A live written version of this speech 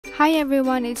Hi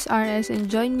everyone, it's RS and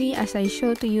join me as I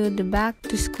show to you the back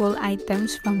to school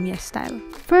items from YesStyle.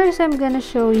 First, I'm gonna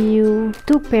show you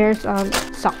two pairs of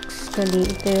socks. Actually,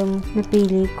 ito yung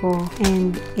napili ko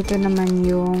and ito naman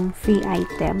yung free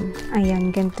item. Ayan,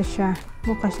 ganito siya.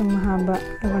 Mukha siyang mahaba.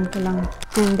 Ewan ko lang.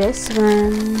 And this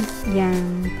one,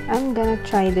 yan. I'm gonna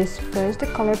try this first. The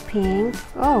color pink.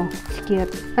 Oh, it's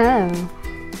cute. Oh,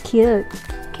 cute.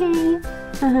 Okay.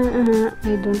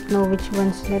 I don't know which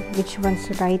one's left, which one's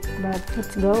right, but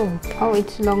let's go. Oh,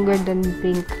 it's longer than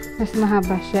pink. Mas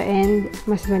mahaba siya and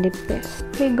mas malipis.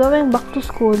 Okay, going back to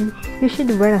school, you should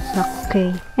wear a sock,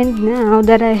 okay? And now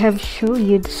that I have shown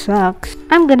you the socks,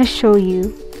 I'm gonna show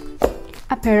you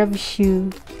a pair of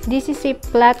shoes. This is a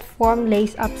platform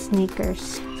lace-up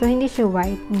sneakers. So, hindi siya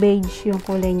white. Beige yung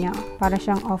kulay niya. Para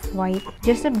siyang off-white.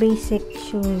 Just a basic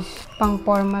shoes.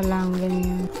 Pang-forma lang.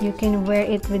 Ganyan. You can wear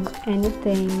it with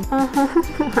anything.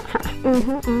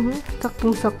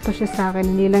 Saktong-sakto siya sa akin.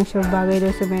 Hindi lang siya bagay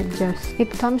daw sa medyas. It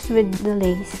comes with the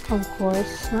lace, of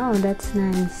course. Wow, that's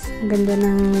nice. Ganda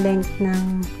ng length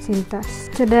ng sintas.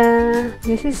 Tada!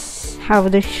 This is how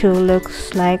the shoe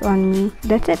looks like on me.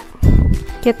 That's it.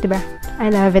 Cute, diba?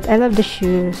 I love it. I love the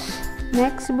shoes.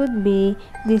 Next would be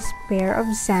this pair of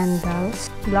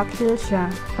sandals. Black heel siya.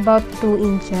 About 2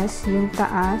 inches yung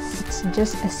taas. It's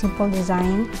just a simple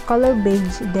design. Color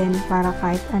beige din para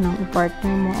kahit anong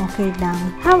i-partner mo, okay lang.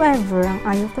 However, ang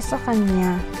ayaw ko sa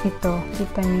kanya, ito.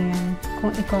 Kita niyo yan.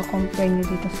 Kung i-compare nyo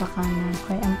dito sa kanan.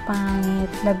 Kaya ang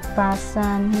pangit,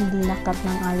 lagpasan, hindi nakat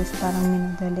ng ayos, parang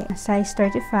minadali. Size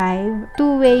 35.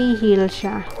 Two-way heel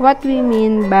siya. What we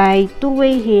mean by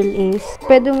two-way heel is,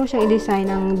 pwede mo siyang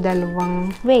i-design ng dalawang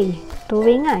way.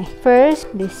 Two-way nga eh. First,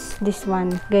 this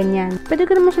one. Ganyan. Pwede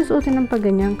ko naman siya suotin ng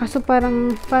pagganyan. Kaso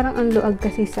parang ang luag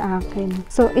kasi sa akin.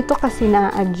 So, ito kasi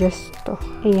na-adjust to.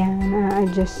 Ayan,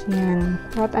 na-adjust yan.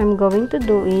 What I'm going to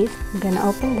do is, gonna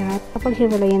open that. Kapag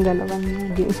hiwalay yung dalawa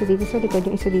niya. Yung isa dito sa likod,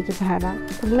 yung isa dito sa harap.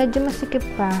 Pag medyo masikip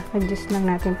pa, adjust lang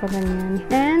natin pa ganyan.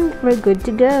 And, we're good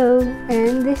to go.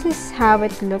 And this is how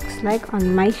it looks like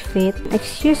on my feet.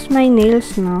 Excuse my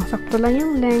nails, no? Sakto lang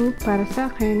yung length para sa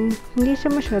akin. Hindi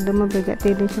siya masyado mabigat.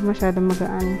 Hindi siya masyado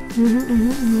magaan.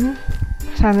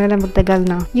 Sana lang magtagal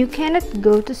na. You cannot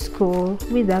go to school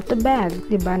without a bag.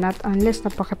 Diba? Not unless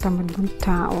napakatamad mong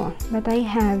tao. But I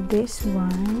have this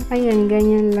one. Ayan,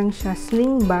 ganyan lang siya.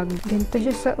 Sling bag. Ganito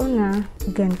siya sa una.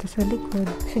 Ganito sa likod.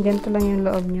 Kasi ganito lang yung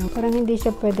loob niya. Parang hindi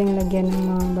siya pwedeng lagyan ng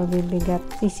mga babibigat.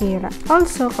 Sisira.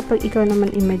 Also, kapag ikaw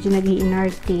naman imagine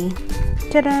nag-i-inarte,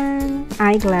 tadaan!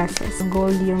 Eyeglasses.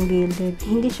 Gold yung gilid.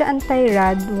 Hindi siya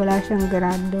anti-rad. Wala siyang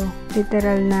grado.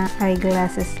 Literal na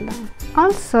eyeglasses lang.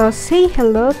 Also, say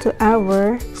hello to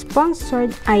our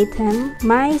sponsored item,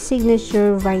 my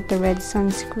signature Vita Red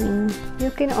Sunscreen.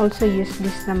 You can also use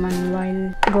this naman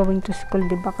while going to school,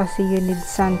 diba? Kasi you need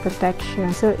sun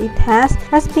protection. So, it has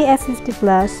SPF 50+,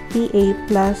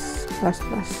 PA++++.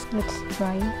 Let's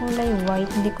try. Kulay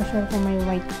white. Hindi ko sure kung may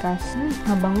white cast.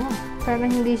 Habango.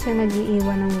 Parang hindi siya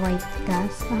nag-iiwan ng white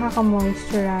cast.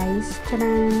 Nakaka-moisturize.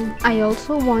 Tadaan! I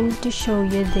also want to show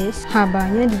you this. Haba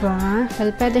niya, diba?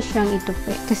 Well, pwede siyang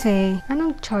itupi. Kasi,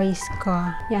 anong choice ko?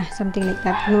 Yeah, something like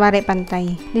that. Kunwari,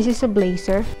 pantay. This is a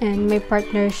blazer. And may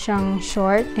partner siyang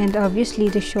short. And obviously,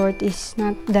 the short is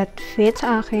not that fit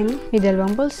sa akin. May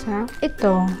dalawang bulsa.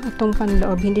 Itong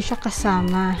panloob, hindi siya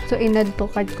kasama. So, in-add to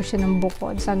cart ko siya ng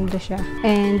bukod. Sando siya.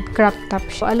 And crop top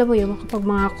siya. So, alam mo yun, kapag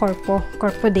mga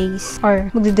corpo days,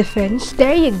 or magde-defense.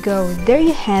 There you go. There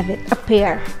you have it. A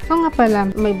pair. O nga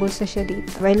pala, may bulsa siya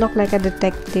dito. I look like a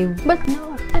detective. But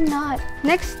no, I'm not.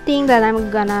 Next thing that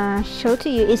I'm gonna show to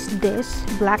you is this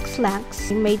black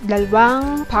slacks. May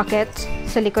dalawang pockets.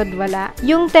 Sa likod wala.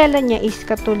 Yung tela niya is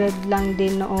katulad lang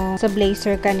din noong sa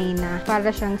blazer kanina. Para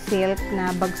siyang silk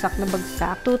na bagsak na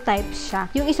bagsak. Two types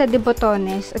siya. Yung isa de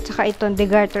botones at saka itong de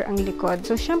garter ang likod.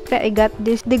 So, syempre, I got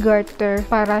this de garter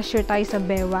para sure tayo sa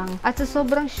bewang. At sa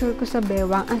sobrang sure ko sa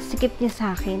bewang, ang sikip niya sa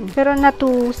akin. Pero not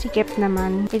too sikip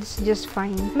naman. It's just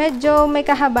fine. Medyo may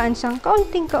kahabaan siyang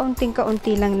kaunti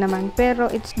lang naman.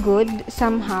 Pero it's good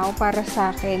somehow para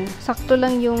sa akin. Sakto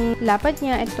lang yung lapad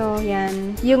niya. Ito,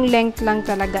 yan. Yung length lang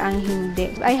talaga ang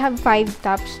hindi. I have 5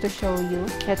 tops to show you.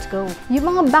 Let's go. Yung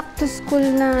mga back to school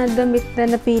na damit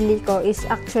na napili ko is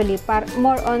actually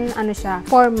more on ano siya,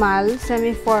 formal,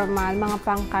 semi-formal, mga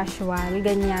pang-casual,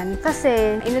 ganyan.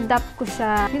 Kasi inadapt ko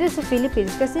siya dito sa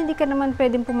Philippines kasi hindi ka naman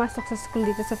pwedeng pumasok sa school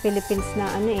dito sa Philippines na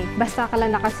basta ka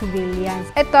lang naka-civilians.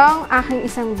 Ito ang aking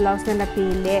isang blouse na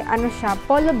napili. Ano siya,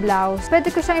 polo blouse. Pwede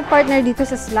ko siyang i-partner dito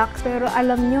sa slacks, pero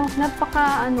alam nyo,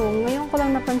 ngayon ko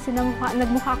lang napansin na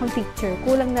nagmukha akong teacher.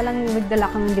 Kulang na lang nagdala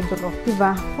ko ng libro.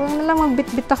 Diba? Kulang na lang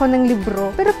magbitbit ako ng libro.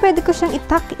 Pero pwede ko siyang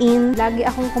i-tuck in. Lagi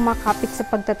akong kumakapit sa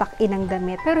pagtatak in ng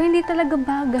damit. Pero hindi talaga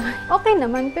bagay. Okay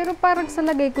naman, pero parang sa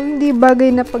lagay ko, hindi bagay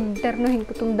na pagternohin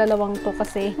ko tong dalawang to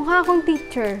kasi mukha akong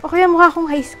teacher. O kaya mukha akong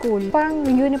high school. Parang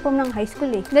uniform ng high school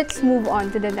eh. Let's move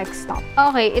on to the next stop.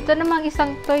 Okay, ito namang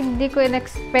isang to, hindi ko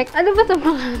in-expect. Ano ba itong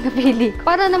mga napili ko?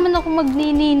 Para naman ako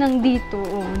magnininang dito.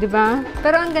 Oh, diba?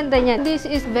 Pero ang ganda niya. This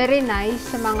is very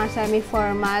nice sa mga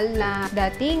semi-formal na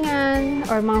datingan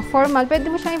or mga formal.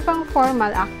 Pwede mo siyang ipang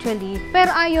formal actually.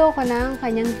 Pero ayoko ng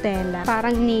kanyang tela.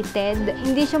 Parang knitted.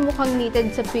 Hindi siya mukhang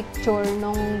knitted sa picture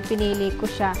nung pinili ko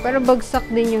siya. Pero bagsak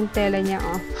din yung tela niya.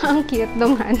 Oh. Ang cute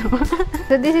nung ano.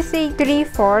 So this is a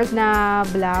 3/4 na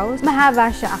blouse. Mahaba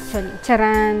siya actually.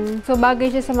 Charan! So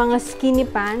bagay siya sa mga skinny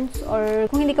pants or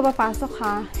kung hindi ka papasok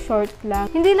ha, short lang.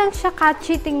 Hindi lang siya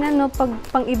catchy, tingnan no, pag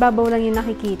pang ibabaw lang yung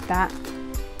nakikita.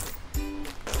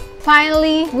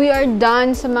 Finally, we are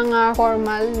done sa mga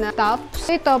formal na tops.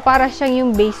 Ito, para siyang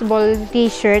yung baseball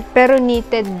t-shirt, pero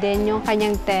knitted din yung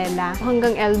kanyang tela.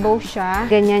 Hanggang elbow siya.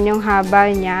 Ganyan yung haba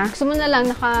niya. Gusto mo na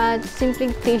lang naka-simpleng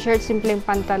t-shirt, simpleng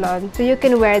pantalon. So, you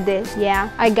can wear this.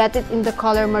 Yeah, I got it in the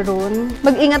color maroon.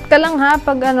 Mag-ingat ka lang ha,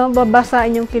 pag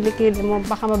babasaan yung kilikili mo.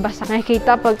 Baka mabasa.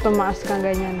 Nakikita pag tumaas kang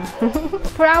ganyan.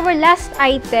 For our last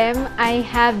item, I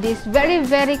have this very,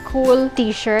 very cool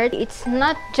t-shirt. It's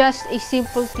not just a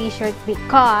simple t-shirt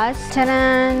because,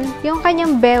 charan, yung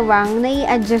kanyang bewang,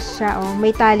 nai-adjust siya, oh.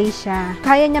 May tali siya.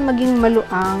 Kaya niya maging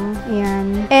maluang.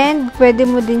 Ayan. And, pwede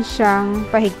mo din siyang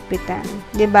pahigpitan.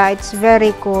 Diba? It's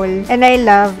very cool. And I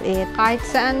love it. Kahit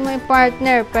saan mo yung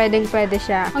partner, pwedeng-pwede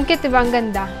siya. Ang cute, diba? Ang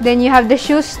ganda. Then, you have the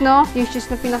shoes, no? Yung shoes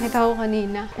na pinakita ko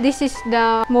kanina. This is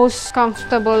the most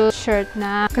comfortable shirt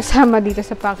na kasama dito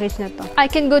sa package na to. I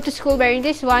can go to school wearing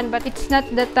this one, but it's not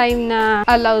the time na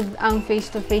allowed ang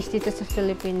face-to-face dito sa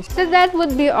Philippines. So that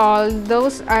would be all.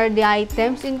 Those are the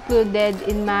items included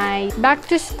in my back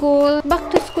to school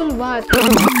what?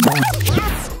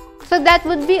 So that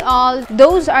would be all.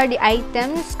 Those are the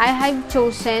items I have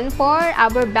chosen for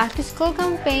our back to school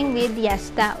campaign with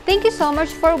YesStyle. Thank you so much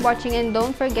for watching and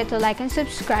don't forget to like and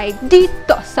subscribe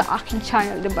dito sa aking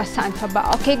channel. Diba? Saan pa ba?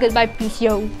 Okay, goodbye. Peace,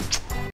 yo!